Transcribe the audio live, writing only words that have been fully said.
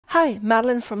Hi,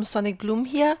 Madeline from Sonic Bloom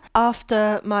here.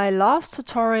 After my last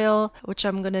tutorial, which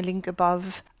I'm going to link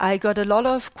above, I got a lot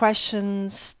of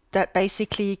questions that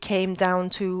basically came down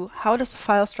to how does the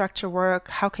file structure work,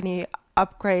 how can you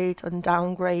upgrade and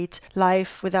downgrade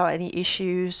Live without any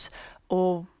issues,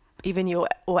 or even your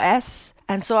OS.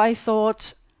 And so I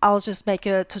thought I'll just make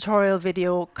a tutorial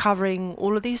video covering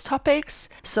all of these topics.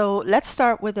 So let's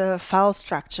start with the file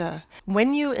structure.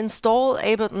 When you install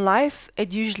Ableton Live,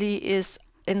 it usually is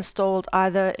installed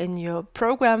either in your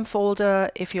program folder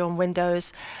if you're on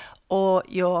Windows or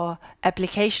your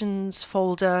applications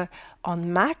folder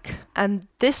on Mac. And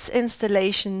this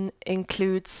installation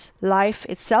includes Live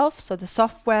itself, so the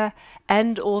software,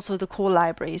 and also the core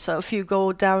library. So if you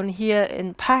go down here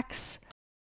in packs,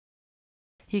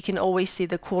 you can always see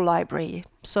the core library.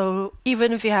 So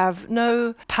even if you have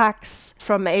no packs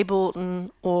from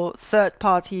Ableton or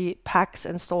third-party packs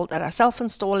installed that are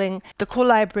self-installing, the core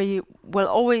library will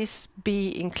always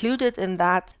be included in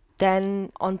that.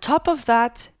 Then on top of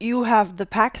that, you have the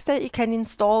packs that you can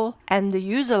install and the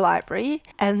user library,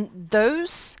 and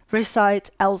those reside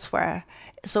elsewhere.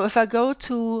 So if I go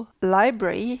to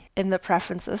library in the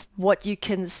preferences, what you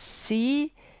can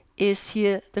see is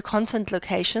here the content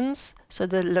locations, so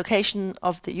the location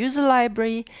of the user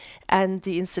library and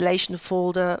the installation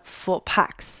folder for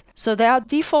packs. So there are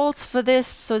defaults for this,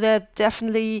 so they're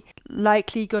definitely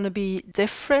likely going to be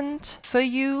different for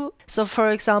you. So for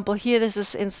example, here this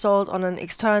is installed on an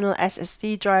external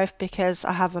SSD drive because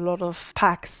I have a lot of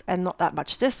packs and not that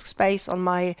much disk space on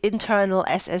my internal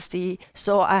SSD.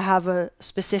 So I have a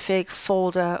specific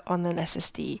folder on an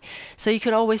SSD. So you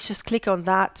can always just click on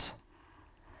that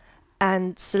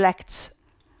and select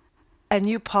a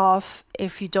new path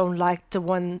if you don't like the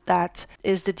one that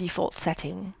is the default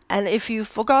setting. And if you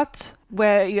forgot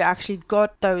where you actually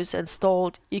got those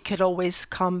installed, you can always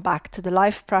come back to the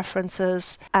Live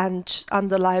preferences and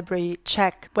under library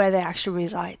check where they actually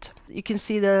reside. You can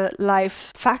see the Live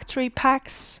factory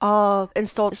packs are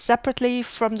installed separately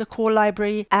from the core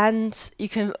library, and you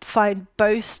can find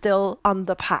both still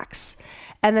under packs.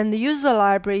 And then the user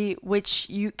library, which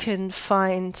you can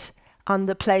find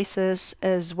under places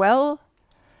as well,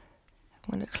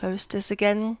 I'm going to close this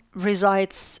again,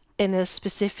 resides in a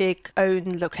specific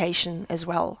own location as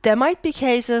well. There might be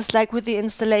cases like with the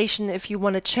installation, if you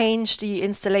want to change the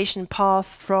installation path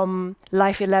from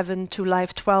Live 11 to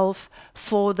Live 12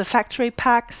 for the factory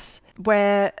packs,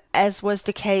 where, as was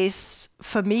the case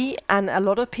for me and a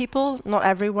lot of people, not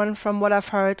everyone from what I've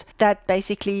heard, that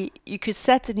basically you could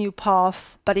set a new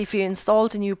path, but if you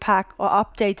installed a new pack or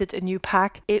updated a new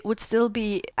pack, it would still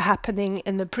be happening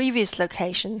in the previous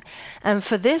location. And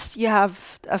for this, you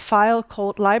have a file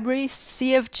called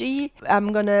Library.cfg.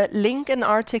 I'm going to link an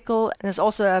article, and there's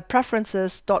also a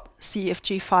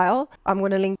Preferences.cfg file. I'm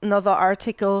going to link another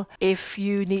article if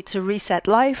you need to reset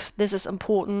Live. This is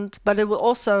important, but it will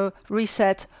also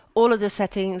reset all of the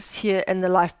settings here in the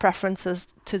Live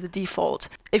preferences to the default.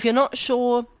 If you're not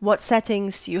sure what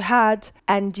settings you had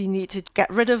and you need to get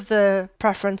rid of the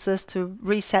preferences to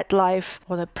reset Live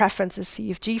or the preferences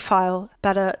CFG file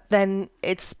better, then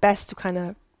it's best to kind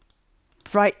of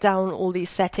write down all these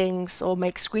settings or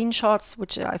make screenshots,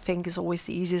 which I think is always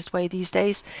the easiest way these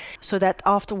days, so that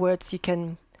afterwards you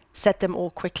can set them all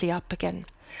quickly up again.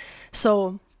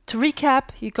 So to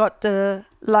recap, you got the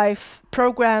Live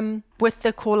program with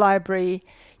the core library,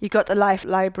 you got the Live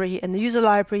library and the user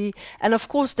library, and of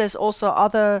course there's also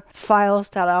other files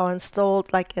that are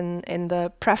installed like in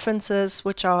the preferences,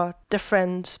 which are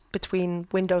different between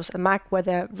Windows and Mac where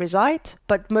they reside.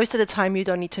 But most of the time you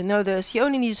don't need to know this. You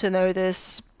only need to know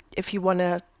this if you want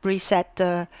to reset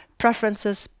the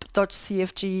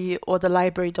preferences.cfg or the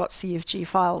library.cfg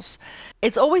files.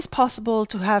 It's always possible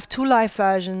to have two Live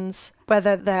versions,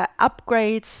 whether they're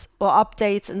upgrades or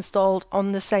updates installed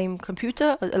on the same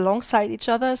computer alongside each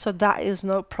other, so that is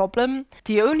no problem.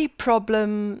 The only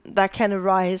problem that can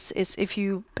arise is if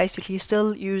you basically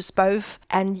still use both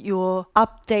and you're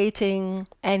updating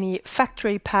any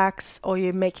factory packs or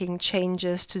you're making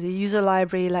changes to the user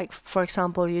library, like for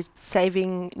example you're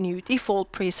saving new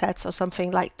default presets or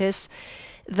something like this.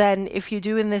 Then if you're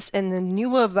doing this in the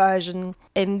newer version,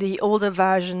 in the older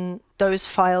version, those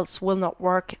files will not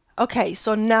work. Okay,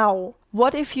 so now,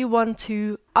 what if you want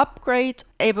to upgrade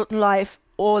Ableton Live,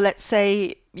 or let's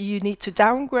say you need to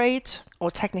downgrade,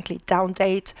 or technically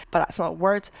downdate, but that's not a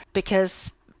word, because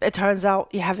it turns out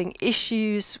you're having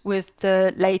issues with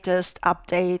the latest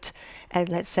update, and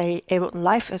let's say Ableton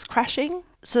Live is crashing.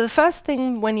 So the first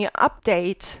thing when you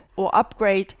update or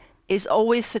upgrade is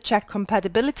always to check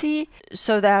compatibility.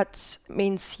 So that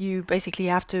means you basically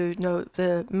have to know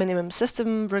the minimum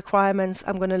system requirements.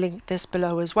 I'm going to link this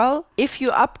below as well. If you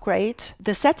upgrade,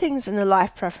 the settings in the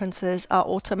live preferences are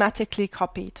automatically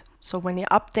copied. So when you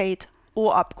update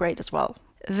or upgrade as well.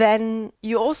 Then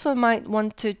you also might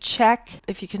want to check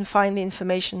if you can find the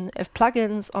information if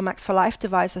plugins or Max for Live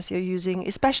devices you're using,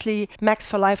 especially Max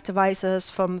for Live devices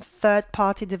from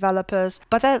third-party developers.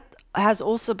 But that has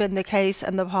also been the case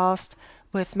in the past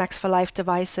with Max for Live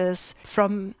devices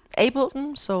from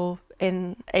Ableton. So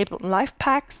in Ableton Live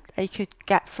packs that you could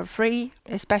get for free,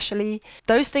 especially.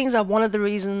 Those things are one of the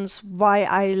reasons why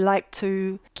I like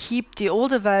to keep the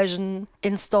older version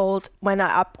installed when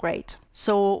I upgrade.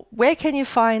 So where can you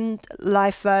find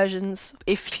live versions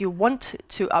if you want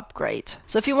to upgrade?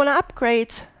 So if you want to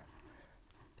upgrade,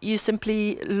 you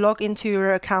simply log into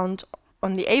your account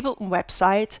on the Ableton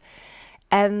website,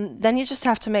 and then you just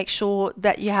have to make sure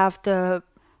that you have the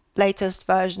latest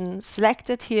version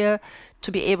selected here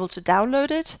to be able to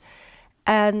download it.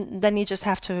 And then you just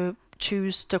have to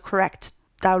choose the correct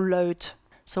download.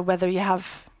 So whether you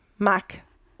have Mac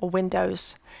or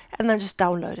Windows, and then just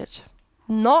download it.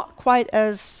 Not quite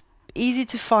as easy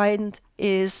to find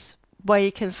is where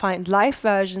you can find live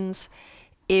versions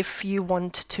if you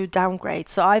want to downgrade.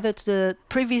 So either to the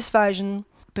previous version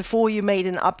before you made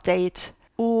an update,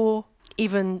 or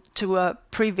even to a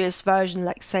previous version,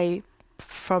 like say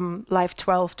from Live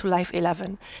 12 to Live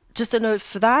 11. Just a note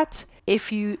for that,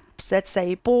 if you, let's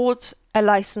say, bought a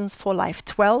license for Live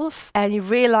 12 and you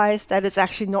realize that it's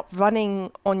actually not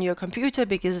running on your computer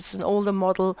because it's an older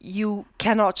model, you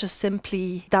cannot just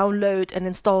simply download and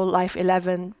install Live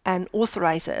 11 and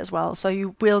authorize it as well. So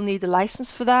you will need a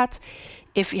license for that.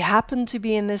 If you happen to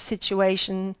be in this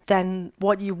situation, then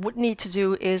what you would need to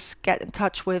do is get in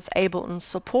touch with Ableton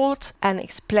support and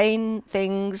explain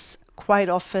things. Quite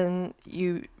often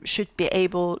you should be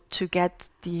able to get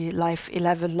the Live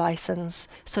 11 license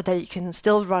so that you can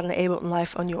still run Ableton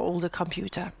Live on your older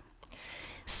computer.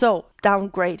 So,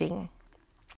 downgrading.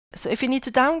 So if you need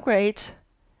to downgrade,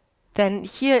 then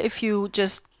here if you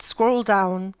just scroll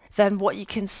down, then what you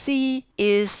can see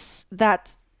is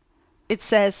that it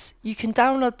says you can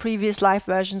download previous live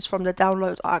versions from the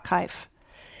download archive.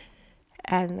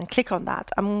 And click on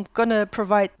that. I'm gonna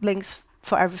provide links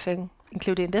for everything,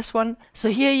 including this one. So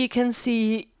here you can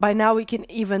see, by now we can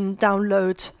even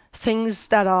download things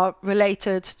that are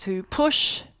related to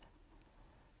push.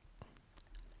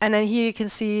 And then here you can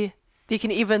see, you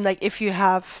can even, like if you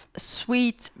have a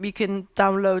suite, you can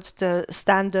download the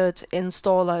standard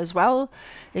installer as well.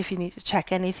 If you need to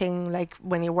check anything, like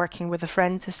when you're working with a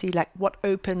friend to see like what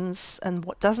opens and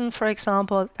what doesn't, for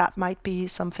example, that might be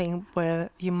something where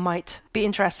you might be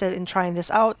interested in trying this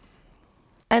out.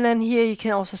 And then here you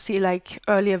can also see like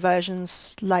earlier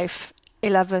versions, Live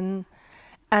 11,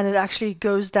 and it actually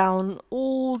goes down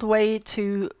all the way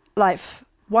to Live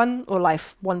 1 or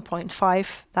Live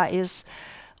 1.5, that is,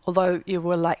 although you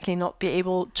will likely not be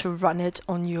able to run it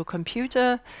on your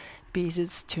computer because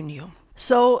it's too new.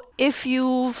 So if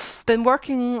you've been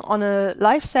working on a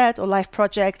live set or live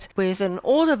project with an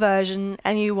older version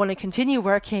and you want to continue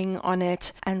working on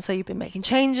it, and so you've been making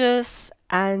changes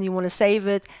and you want to save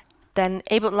it, then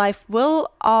Ableton Live will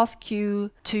ask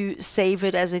you to save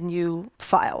it as a new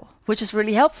file, which is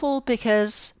really helpful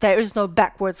because there is no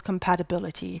backwards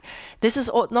compatibility. This is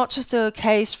not just a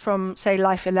case from, say,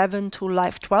 Live 11 to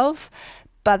Live 12,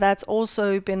 but that's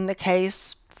also been the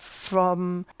case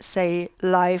from, say,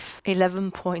 Live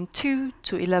 11.2 to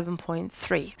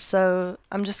 11.3. So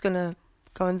I'm just going to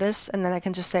go in this, and then I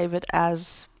can just save it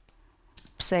as,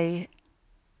 say,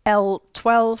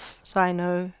 L12, so I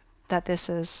know that this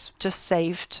is just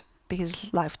saved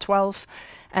because Live 12,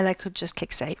 and I could just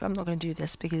click save. I'm not going to do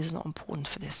this because it's not important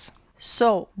for this.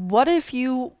 So what if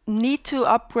you need to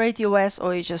upgrade your OS,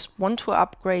 or you just want to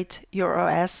upgrade your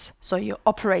OS, so your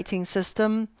operating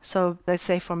system, so let's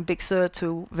say from Big Sur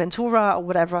to Ventura or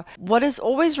whatever? What is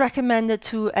always recommended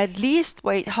to at least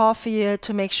wait half a year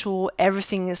to make sure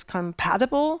everything is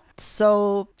compatible.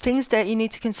 So things that you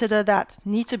need to consider that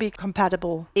need to be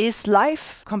compatible. Is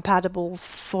Live compatible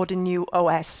for the new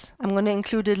OS? I'm going to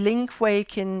include a link where you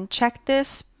can check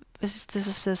this. This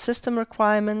is the system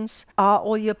requirements. Are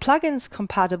all your plugins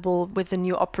compatible with the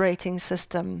new operating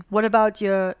system? What about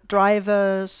your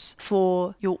drivers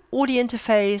for your audio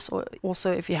interface, or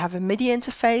also if you have a MIDI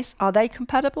interface, are they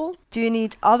compatible? Do you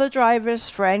need other drivers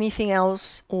for anything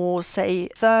else, or say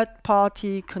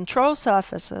third-party control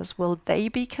surfaces, will they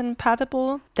be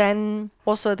compatible? Then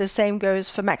Also, the same goes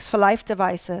for Macs for Life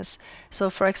devices. So,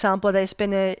 for example, there's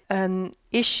been an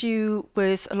issue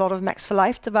with a lot of Macs for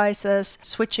Life devices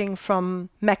switching from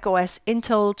macOS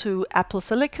Intel to Apple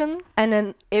Silicon. And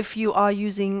then if you are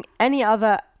using any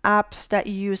other apps that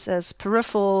you use as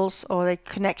peripherals or a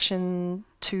connection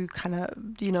to kind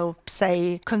of,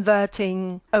 say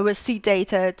converting OSC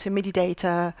data to MIDI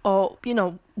data, or,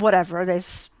 whatever.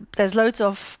 There's loads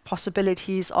of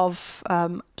possibilities of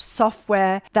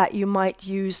software that you might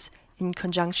use in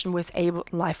conjunction with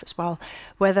Ableton Live as well,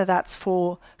 whether that's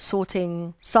for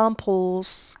sorting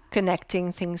samples,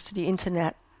 connecting things to the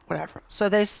internet, whatever. So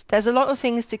there's a lot of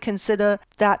things to consider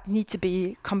that need to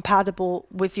be compatible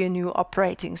with your new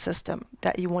operating system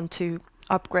that you want to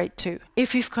upgrade to.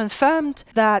 If you've confirmed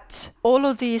that all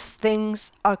of these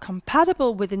things are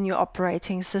compatible with the new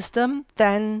operating system,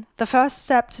 then the first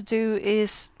step to do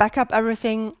is back up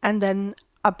everything and then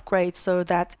upgrade, so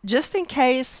that just in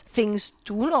case things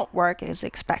do not work as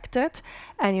expected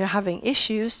and you're having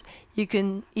issues, you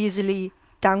can easily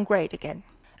downgrade again.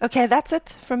 Okay, that's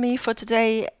it from me for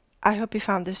today. I hope you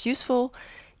found this useful.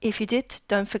 If you did,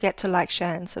 don't forget to like,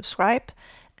 share and subscribe.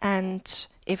 And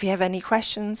if you have any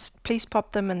questions, please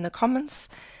pop them in the comments.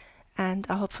 And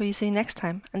I hope to see you next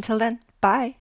time. Until then, bye.